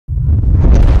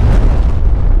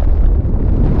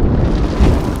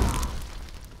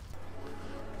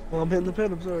hitting the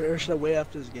pen. I'm sorry. Or should I wait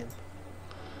after this game?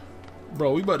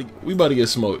 Bro, we about to get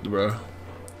smoked, bro.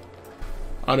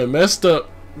 I done messed up.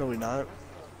 No, we not.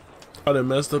 I done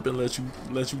messed up and let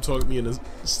you talk me into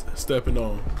stepping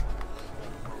on.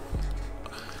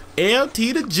 LT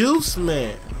the juice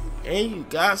man, and you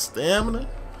got stamina.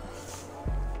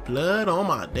 Blood on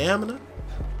my damina.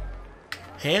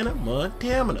 Hannah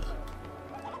Montana.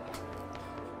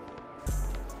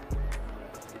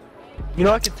 You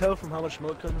know, I can tell from how much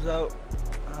smoke comes out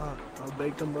how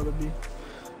baked them brother be.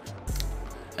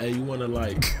 Hey, you wanna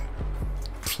like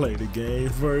play the game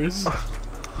first?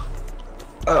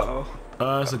 Uh-oh.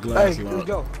 It's a glass hey, lock. let's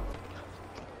go.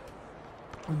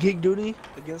 Geek duty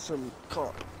against some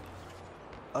comp.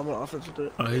 I'm on offense with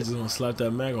it. Oh, he's just gonna slap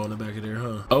that mag on the back of there,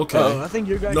 huh? Okay. I think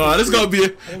your guy. No, this gonna be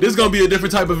a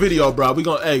different type of video, bro. We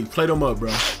gonna play them up,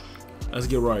 bro. Let's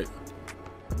get right.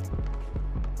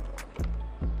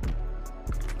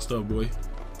 What's up, boy?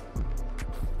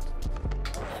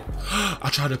 I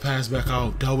tried to pass back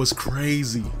out. That was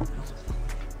crazy.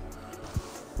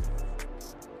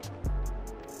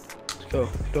 Let's go.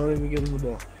 Don't even give him the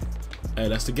ball. Hey,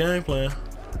 that's the game plan.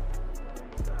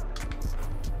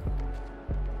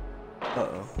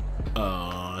 Uh-oh.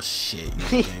 Oh shit!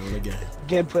 You game again.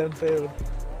 Game plan failed.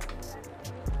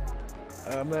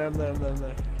 I'm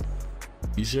there.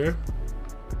 You sure?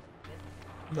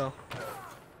 No.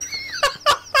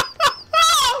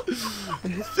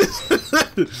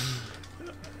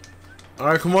 All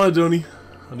right, come on, Dooney.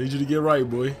 I need you to get right,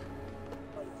 boy.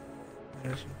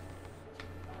 Yes.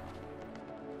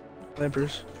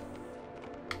 Lampers.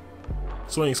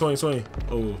 Swing.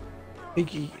 Oh.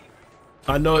 Pinky.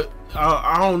 I know it.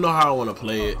 I don't know how I want to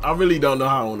play it. I really don't know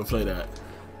how I want to play that.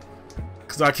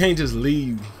 Cause I can't just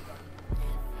leave.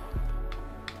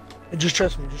 Just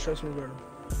trust me, Vernon.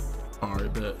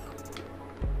 Alright, bet.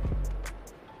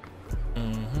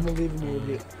 I'm gonna leave him a little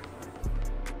bit.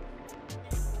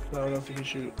 I don't know if he can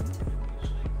shoot.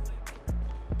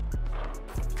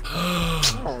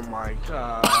 Oh my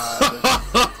god.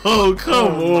 Oh,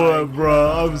 come on,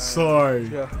 bro. I'm sorry.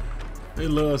 Yeah. They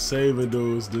love saving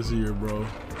dudes this year, bro.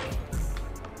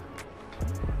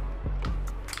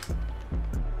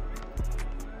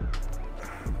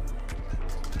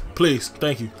 Please,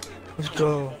 thank you. Let's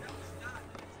go.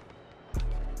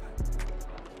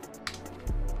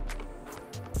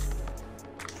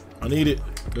 I need it.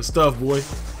 Good stuff, boy.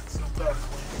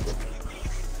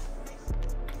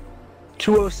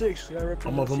 206.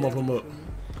 I'm up.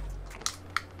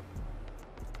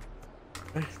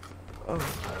 Oh.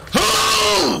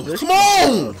 Come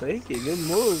on! Thank you. Good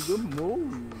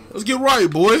move. Let's get right,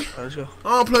 boy. Right, let's go. I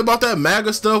don't play about that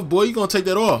MAGA stuff, boy. You gonna take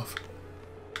that off?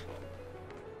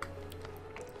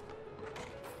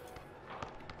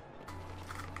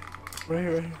 Right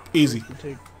here. Easy.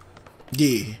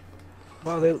 Yeah.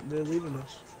 Wow, they're leaving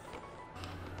us.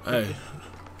 Hey,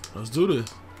 let's do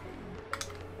this.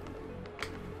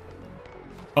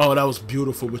 Oh, that was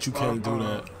beautiful, but you can't do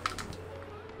that.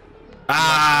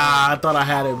 I thought I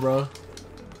had it, bro.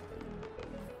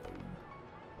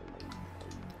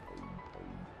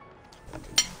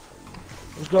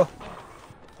 Let's go.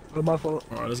 Not my fault.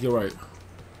 All right, let's get right.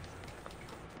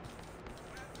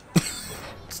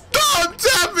 Stop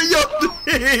tapping your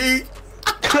thing.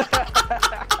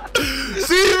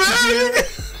 See, man?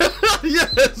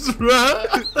 Yes, bro.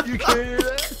 You can't hear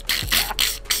that?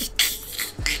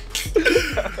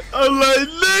 I'm like,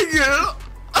 nigga.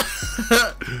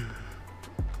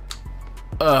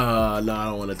 No, I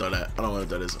don't want to throw that. I don't want to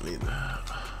throw this one either.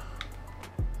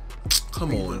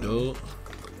 Come on, dude.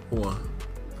 Come on.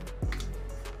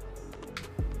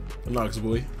 Good knocks,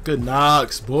 boy. Good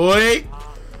knocks, boy.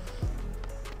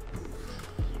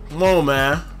 Come on,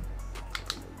 man.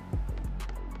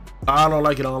 I don't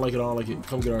like it. Come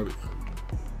get Arbit.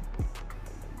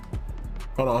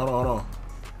 Hold on.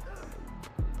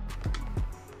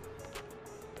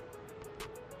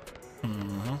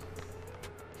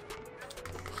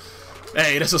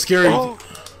 Hey, that's so scary. Oh.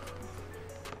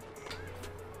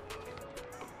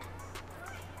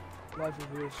 Life is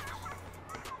risk.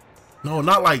 No,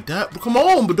 not like that. But come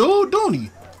on, but dude, don't he?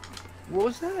 What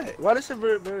was that? Why did it say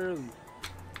very early?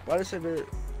 Why did it say very...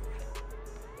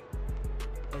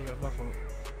 Oh, yeah, my fault.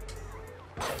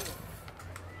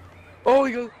 Oh,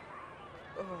 you go...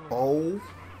 Oh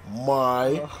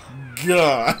my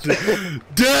god.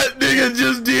 That nigga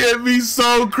just did me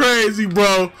so crazy,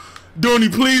 bro.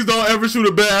 Dooney, please don't ever shoot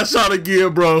a bad shot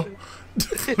again, bro.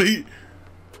 Please.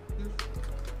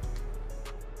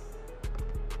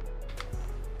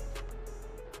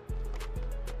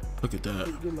 Look at that.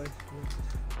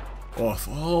 Off.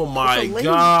 Oh my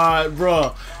god,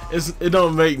 bro. It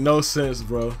don't make no sense,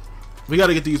 bro. We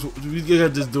gotta get these. We gotta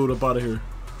get this dude up out of here.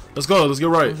 Let's go. Let's get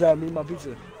right. What's that? Me and my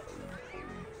pizza.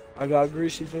 I got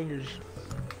greasy fingers.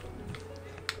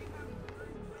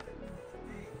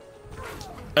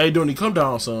 Hey, Dooney, come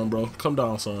down, son, bro. Come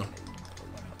down, son.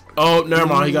 Oh, never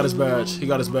mind. He got his badge. He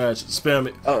got his badge. Spam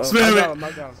it. Spam it.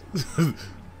 My God.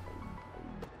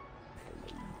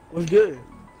 What's good?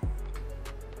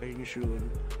 Oh, you can shoot with it.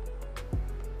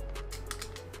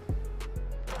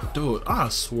 Dude, I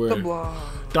swear.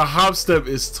 The hop step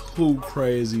is too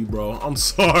crazy, bro. I'm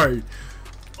sorry.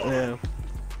 Yeah.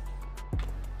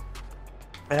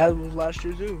 I had one last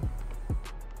year, too.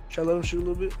 Should I let him shoot a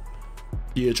little bit?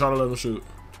 Yeah, try to let him shoot.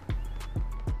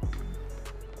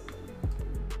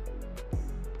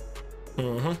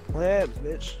 Yeah,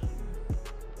 bitch.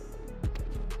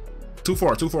 Too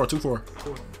far, too far, too far.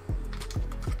 Cool.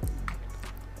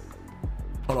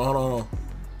 Hold on, hold on, hold on.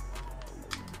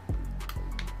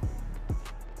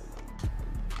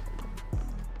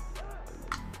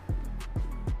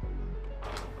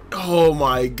 Oh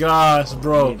my gosh,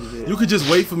 bro. You could just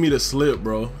wait for me to slip,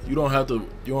 bro. You don't have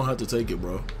to take it,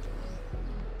 bro.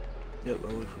 Yep,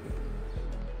 I'll wait for you.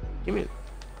 Give me it.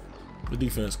 Good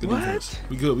defense, good defense.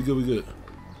 We good, we good, we good.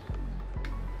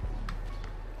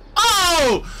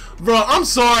 Oh! Bro, I'm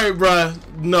sorry, bro.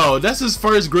 No, that's his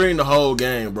first green the whole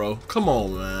game, bro. Come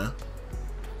on, man.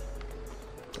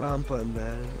 I'm putting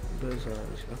bad. That's alright,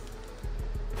 let's go.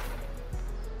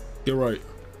 Get right.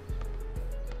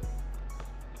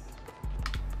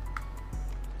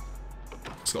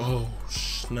 Let's go. Oh,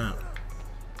 snap.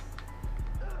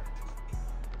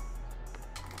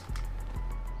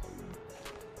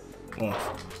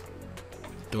 Off.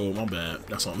 Dude, my bad.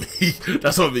 That's on me.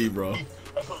 That's on me, bro.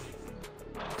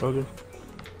 Okay.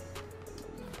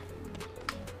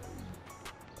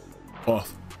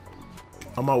 Off.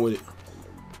 I'm out with it.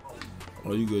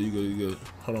 Oh, you good, you good, you good.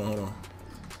 Hold on, hold on.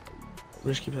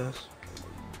 Risky pass.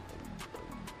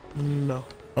 No.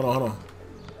 Hold on, hold on.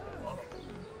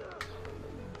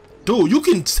 Dude, you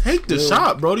can take the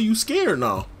shot, bro. You scared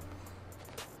now?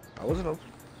 I wasn't open.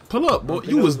 Pull up, boy.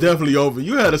 You was definitely over.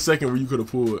 You had a second where you could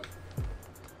have pulled.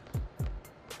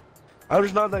 I'm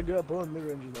just not that good at pulling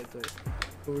mid-ranges like that.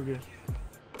 But we're good.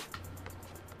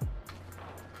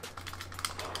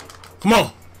 Come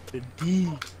on. The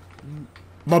D.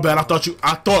 My bad. I thought you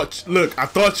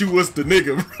was the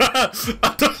nigga, bro.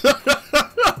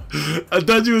 I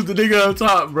thought you was the nigga up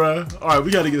top, bro. All right, we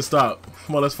got to get stopped.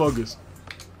 Come on, let's focus.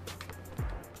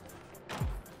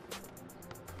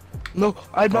 No,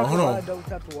 I double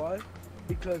tapped the Y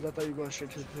because I thought you were going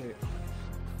straight to the paint.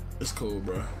 It's cool,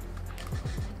 bro.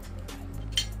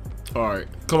 All right,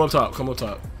 come up top. Come up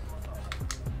top.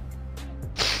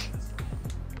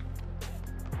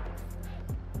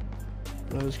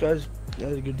 No, this guy's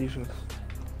has a good defense.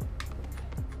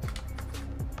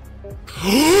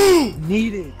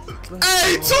 Need it.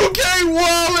 Hey, 2K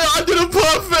wallet. I did a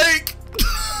pump fake.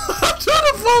 I did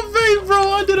a pump fake, bro.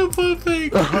 I did a pump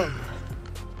fake.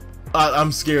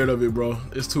 I'm scared of it, bro.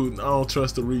 It's too. I don't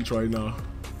trust the reach right now.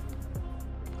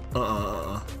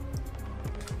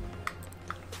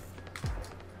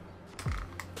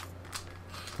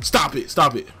 Stop it.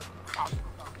 Stop it.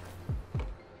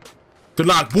 Good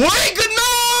knock, boy. Good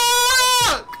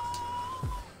knock.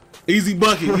 Easy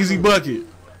bucket. Easy bucket.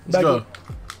 Let's go.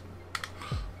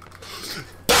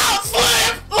 Stop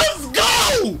flip. Let's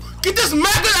go. Get this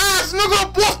MAGA ass nigga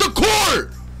up off the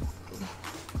court.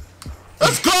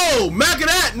 Let's go. MAGA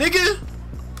that nigga.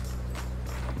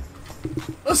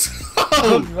 Let's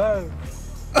go.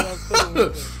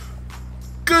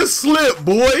 Good slip,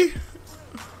 boy.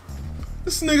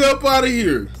 This nigga up out of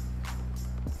here.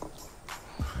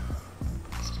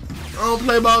 I don't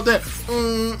play about that.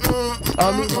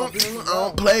 I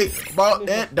don't play about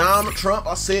that Donald Trump.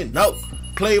 I said no.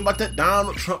 Play about that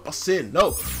Donald Trump. I said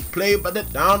no. Play about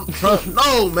that Donald Trump.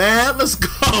 No, man. Let's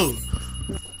go.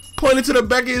 Pointing to the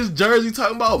back of his jersey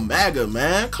talking about MAGA,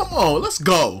 man. Come on, let's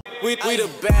go. We the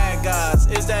bad guys.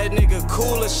 Is that nigga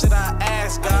cool or should I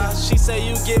ask God? She say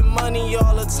you get money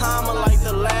all the time, unlike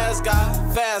the last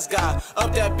guy. Fast guy.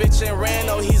 Up that bitch in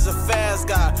Rando, he's a fast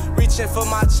guy. Reaching for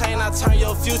my chain, I turn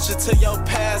your future to your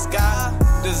past guy.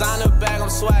 Designer bag, I'm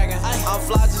swagging. I'm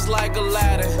fly just like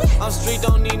Aladdin. I'm street,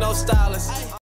 don't need no stylist.